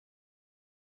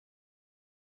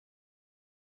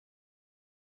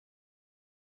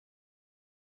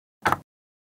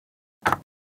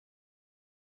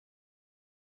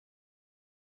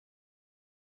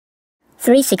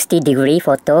360-degree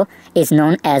photo is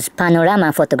known as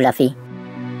panorama photography.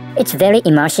 It's very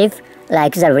immersive,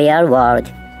 like the real world.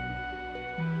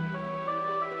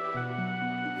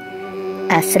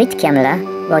 A slit camera,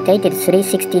 rotated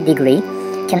 360-degree,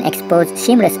 can expose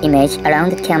seamless image around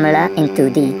the camera in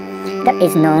 2D. That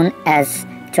is known as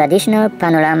traditional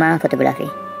panorama photography.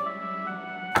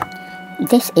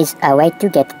 This is a way to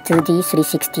get 2D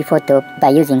 360 photo by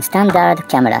using standard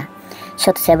camera,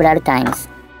 shot several times.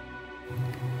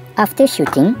 After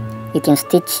shooting, you can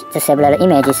stitch the several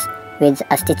images with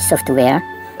a stitch software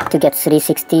to get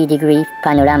 360-degree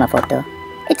panorama photo.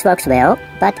 It works well,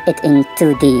 but it's in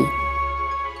 2D.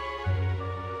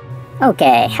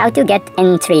 Okay, how to get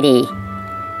in 3D?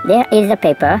 There is a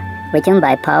paper written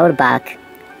by Paul Bach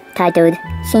titled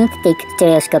Synthetic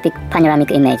Stereoscopic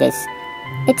Panoramic Images.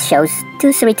 It shows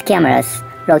two slit cameras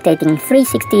rotating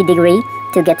 360-degree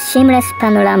to get seamless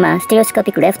panorama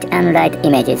stereoscopic left and right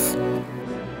images.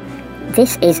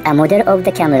 This is a model of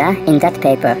the camera in that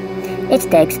paper. It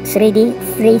takes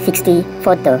 3D-360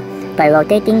 photo by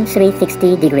rotating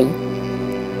 360-degree.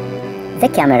 The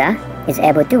camera is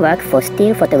able to work for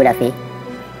still photography.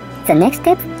 The next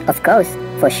step, of course,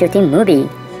 for shooting movie.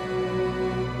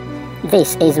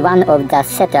 This is one of the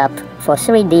setup for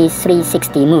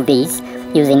 3D-360 movies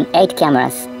using 8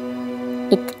 cameras.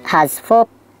 It has 4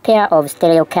 pair of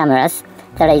stereo cameras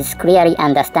that is clearly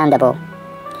understandable.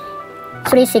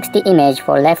 360 image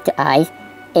for left eye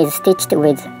is stitched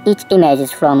with each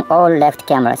image from all left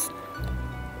cameras.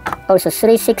 Also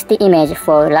 360 image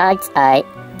for right eye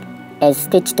is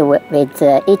stitched with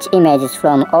each image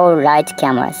from all right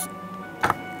cameras.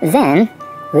 Then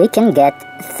we can get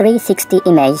 360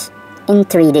 image in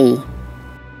 3D.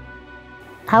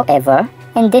 However,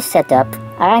 in this setup,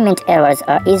 alignment errors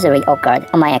are easily occurred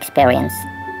on my experience,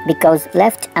 because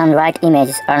left and right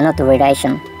images are not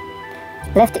relation.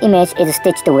 Left image is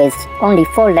stitched with only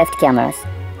 4 left cameras,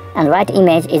 and right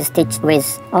image is stitched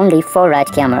with only 4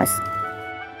 right cameras.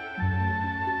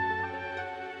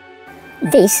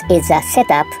 This is a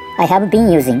setup I have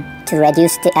been using to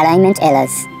reduce the alignment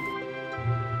errors.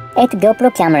 8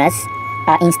 GoPro cameras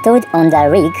are installed on the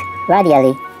rig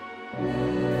radially.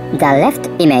 The left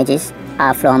images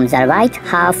are from the right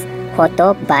half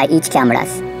photo by each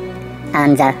cameras,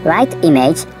 and the right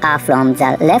image are from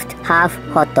the left half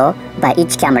photo by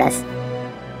each cameras.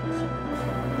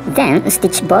 Then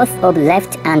stitch both of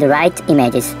left and right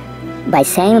images by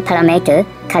same parameter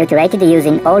calculated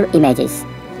using all images.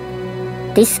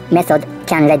 This method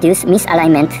can reduce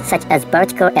misalignment such as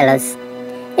vertical errors.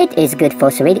 It is good for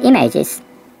 3D images.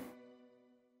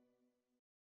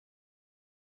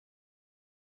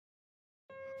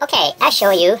 Okay, I'll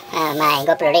show you my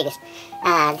GoPro rigs.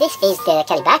 This is the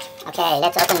carry bag. Okay,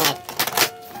 let's open it.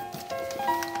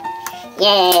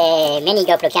 Yay! Many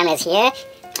GoPro cameras here.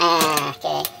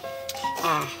 Okay.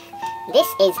 This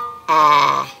is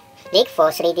a rig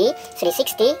for 3D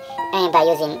 360 by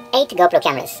using 8 GoPro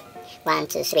cameras. 1,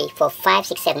 2, 3, 4, 5,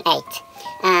 6, 7, 8.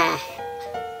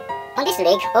 On this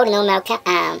rig, all normal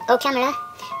all camera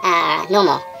are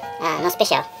normal, no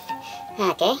special.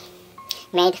 Okay,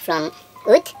 made from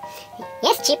wood.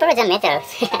 Yes, cheaper than metal.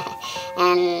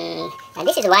 and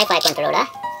this is Wi-Fi controller,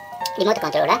 remote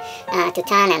controller, to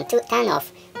turn and to turn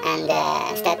off and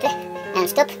start and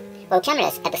stop all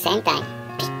cameras at the same time.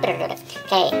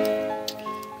 Okay,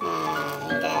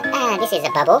 and this is a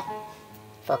bubble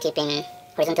for keeping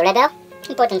horizontal level,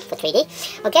 important for 3D.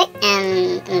 Okay,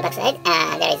 and on the back side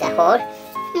there is a hole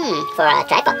for a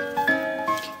tripod.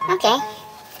 Okay,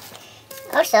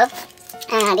 also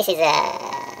this is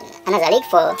another rig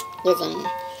for using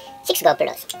 6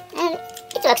 GoPros, and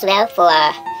it works well for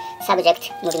a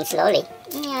subject moving slowly.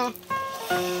 Yeah.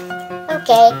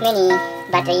 Okay, many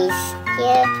batteries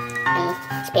here and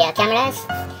spare cameras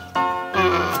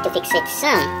to fix it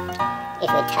soon if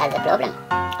it has a problem.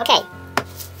 Okay.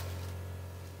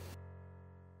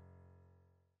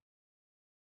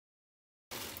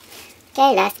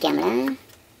 Okay, last camera.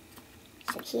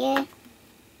 So here.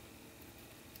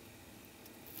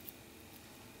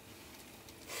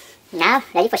 Now,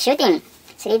 ready for shooting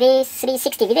 3D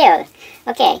 360 video.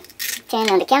 Okay, turn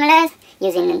on the cameras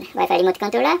using Wi-Fi remote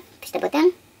controller. Push the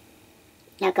button.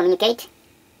 Now communicate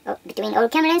between all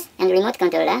cameras and remote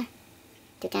controller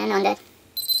to turn on the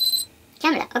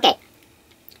camera. Okay,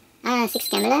 6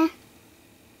 camera.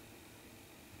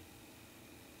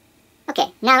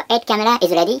 Okay, now 8 camera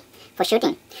is ready for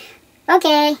shooting.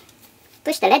 Okay,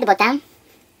 push the red button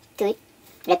to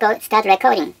start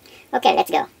recording. Okay,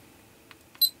 let's go.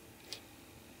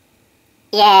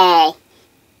 Yay!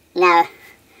 Now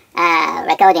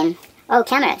recording all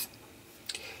cameras.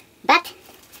 But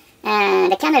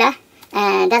the camera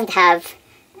doesn't have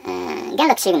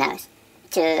gain signals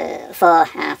for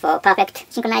perfect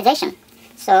synchronization.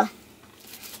 So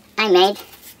I made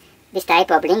this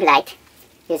type of ring light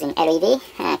using LED,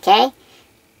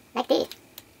 like this.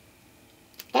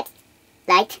 That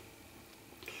light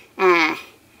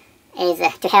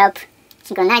is to help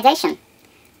synchronization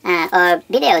or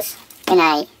videos when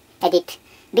I edit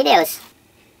videos.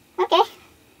 Okay,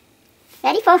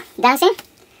 ready for dancing,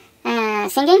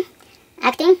 singing,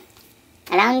 acting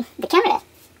around the camera.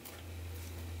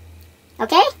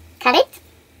 Okay, cut it.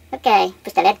 Okay,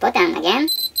 push the red button again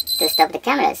to stop the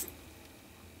cameras.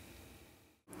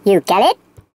 You get it?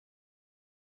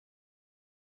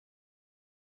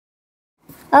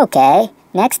 Okay,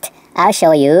 next I'll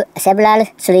show you several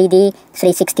 3D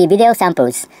 360 video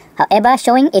samples. However,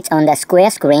 showing it on the square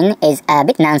screen is a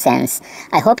bit nonsense.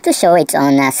 I hope to show it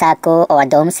on a circle or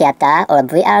dome theater or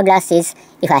VR glasses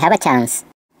if I have a chance.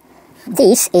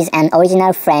 This is an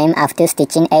original frame after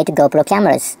stitching 8 GoPro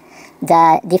cameras.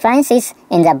 The differences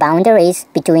in the boundaries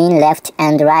between left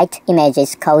and right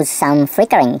images cause some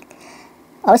flickering.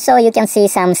 Also, you can see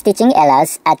some stitching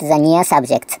errors at the near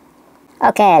subject.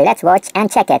 Okay, let's watch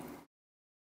and check it.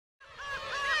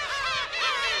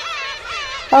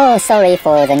 Oh, sorry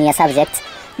for the near subject,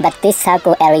 but this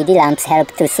circle LED lamps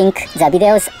help to sync the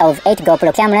videos of 8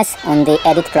 GoPro cameras on the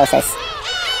edit process.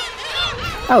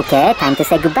 Okay, time to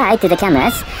say goodbye to the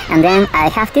cameras, and then I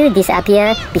have to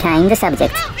disappear behind the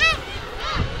subject.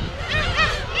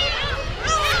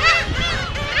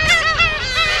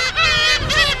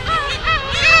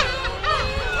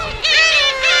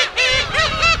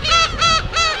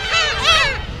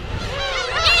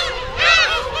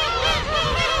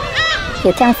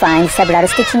 You can find several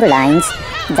stitching lines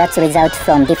that result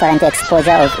from different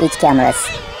exposure of each cameras.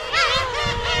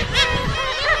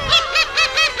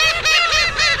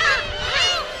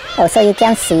 Also, you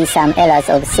can see some errors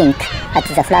of sync at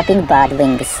the flapping bird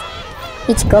wings.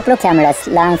 Each GoPro cameras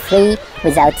run free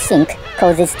without sync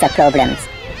causes the problems.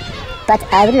 But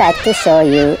I would like to show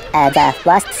you the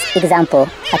worst example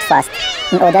at first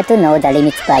in order to know the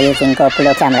limits by using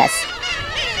GoPro cameras.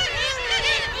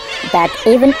 But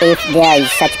even if there is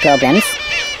such problems,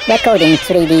 recording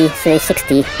 3D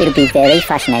 360 will be very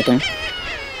fascinating.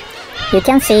 You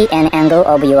can see an angle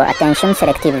of your attention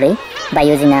selectively by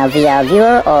using a VR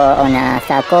viewer or on a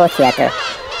circle theater.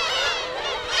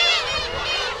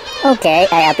 Okay,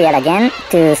 I appear again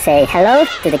to say hello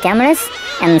to the cameras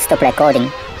and stop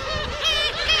recording.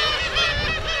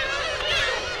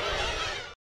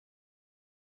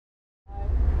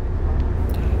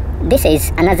 This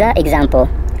is another example.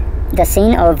 The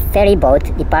scene of ferry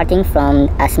boat departing from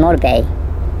a small bay.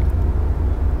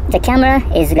 The camera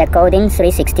is recording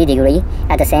 360 degrees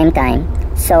at the same time,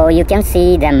 so you can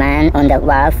see the man on the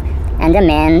wharf and the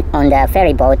men on the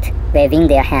ferry boat waving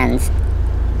their hands.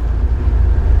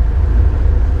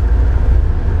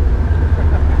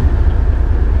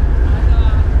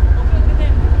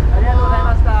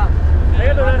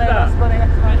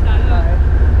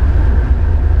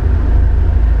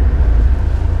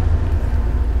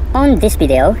 On this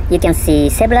video, you can see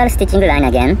several stitching lines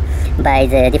again by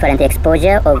the different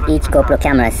exposure of each GoPro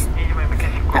cameras.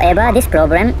 However, this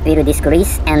problem will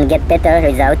decrease and get better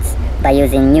results by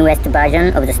using newest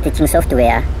version of the stitching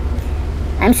software.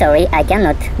 I'm sorry I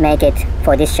cannot make it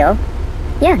for this show.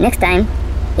 Yeah, next time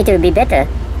it will be better.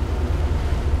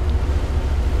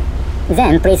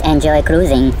 Then please enjoy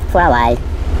cruising for a while.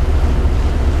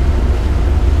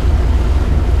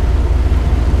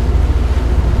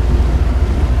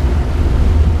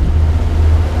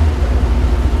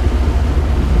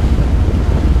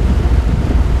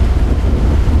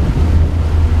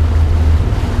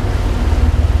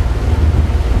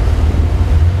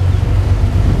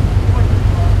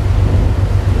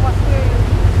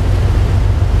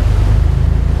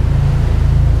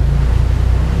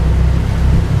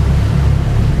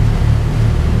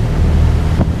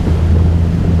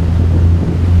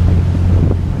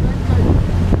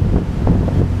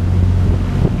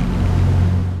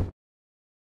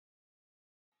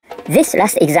 This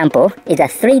last example is a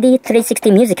 3D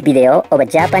 360 music video of a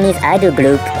Japanese idol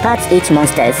group Parts Each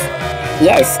Monsters.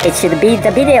 Yes, it should be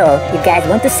the video you guys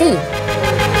want to see.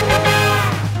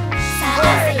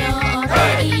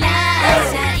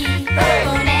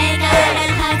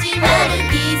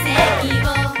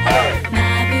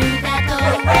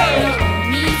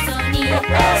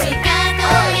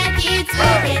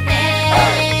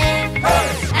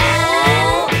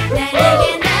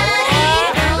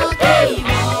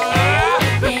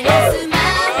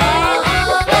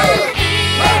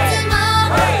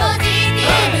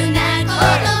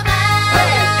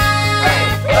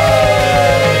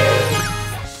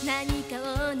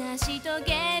 し遂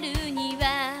げるに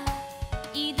は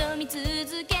挑み続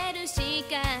けるし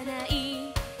かな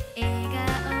い笑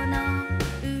顔の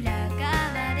裏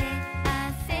側で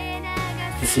汗流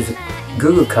す This is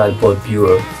Google Cardboard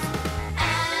Viewer.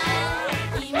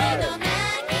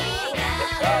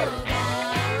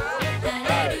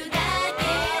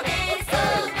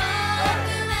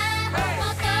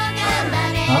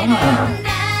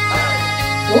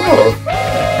 Oh.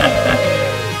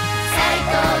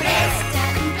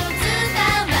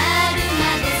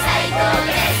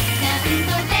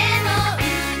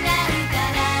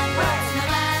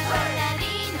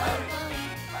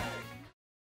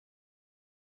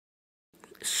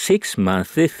 Six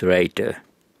months later,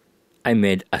 I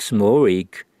made a small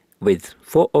rig with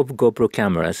 4 of GoPro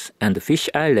cameras and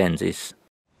fisheye lenses.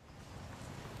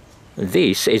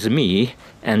 This is me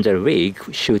and the rig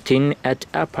shooting at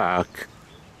a park.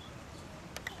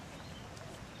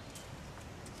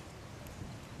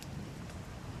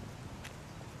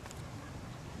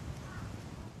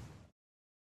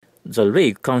 The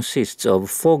rig consists of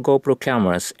 4 GoPro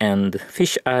cameras and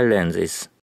fisheye lenses.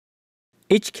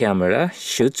 Each camera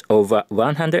shoots over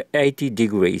 180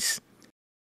 degrees.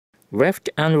 Left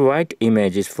and right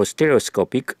images for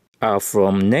stereoscopic are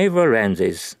from navel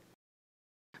lenses.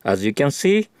 As you can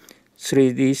see,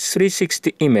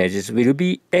 3D-360 images will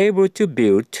be able to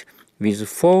build with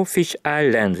 4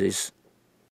 fisheye lenses.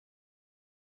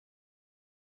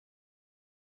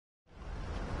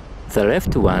 The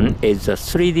left one is a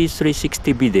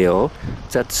 3D-360 video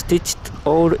that stitched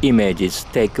all images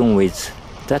taken with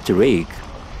that rig.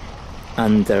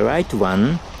 And the right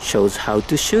one shows how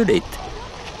to shoot it.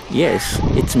 Yes,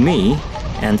 it's me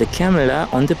and the camera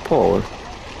on the pole.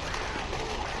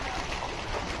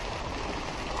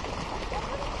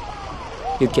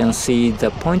 You can see the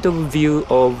point of view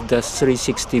of the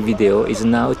 360 video is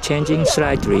now changing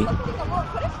slightly.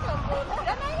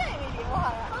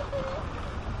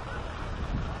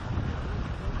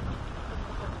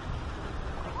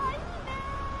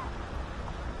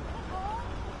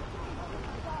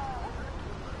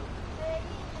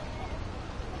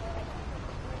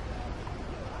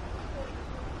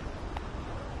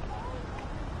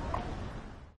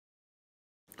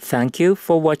 Thank you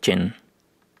for watching.